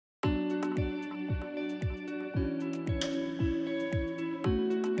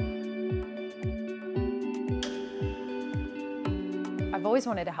I've always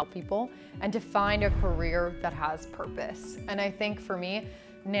wanted to help people and to find a career that has purpose. And I think for me,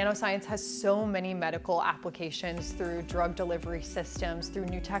 nanoscience has so many medical applications through drug delivery systems, through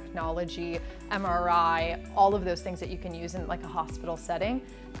new technology, MRI, all of those things that you can use in like a hospital setting.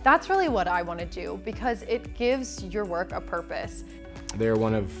 That's really what I want to do because it gives your work a purpose. They're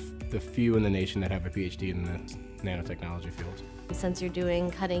one of the few in the nation that have a PhD in the nanotechnology field. Since you're doing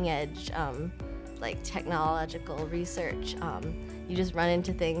cutting edge like technological research, you just run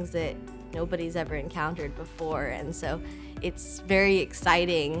into things that nobody's ever encountered before, and so it's very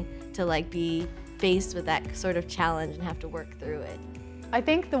exciting to like be faced with that sort of challenge and have to work through it. I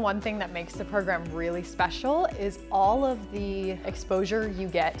think the one thing that makes the program really special is all of the exposure you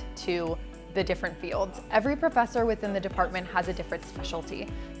get to the different fields. Every professor within the department has a different specialty.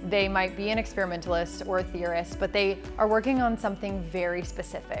 They might be an experimentalist or a theorist, but they are working on something very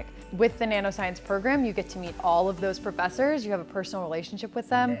specific. With the nanoscience program, you get to meet all of those professors. You have a personal relationship with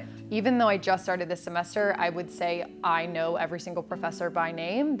them. Even though I just started this semester, I would say I know every single professor by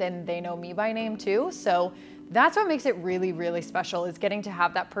name, then they know me by name too. So that's what makes it really, really special, is getting to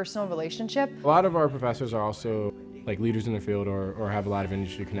have that personal relationship. A lot of our professors are also like leaders in their field or have a lot of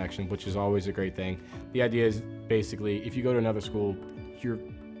industry connection, which is always a great thing. The idea is basically, if you go to another school, you're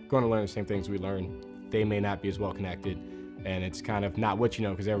going to learn the same things we learn. They may not be as well connected, and it's kind of not what you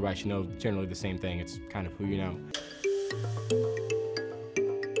know, because everybody should know generally the same thing. It's kind of who you know.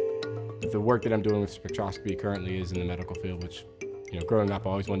 The work that I'm doing with spectroscopy currently is in the medical field, which, you know, growing up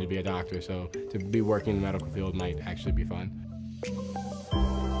I always wanted to be a doctor, so to be working in the medical field might actually be fun.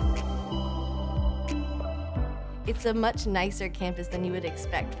 It's a much nicer campus than you would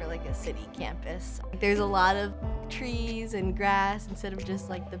expect for like a city campus. There's a lot of trees and grass instead of just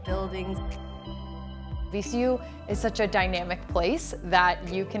like the buildings. VCU is such a dynamic place that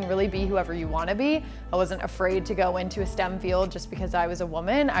you can really be whoever you want to be. I wasn't afraid to go into a STEM field just because I was a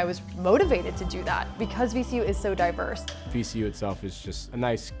woman. I was motivated to do that because VCU is so diverse. VCU itself is just a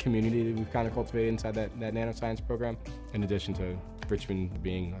nice community that we've kind of cultivated inside that nanoscience program, in addition to Richmond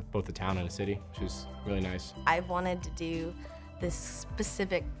being both a town and a city, which is really nice. I've wanted to do this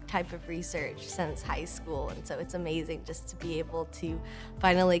specific type of research since high school, and so it's amazing just to be able to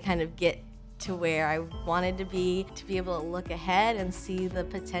finally kind of get to where I wanted to be able to look ahead and see the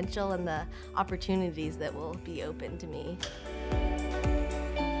potential and the opportunities that will be open to me.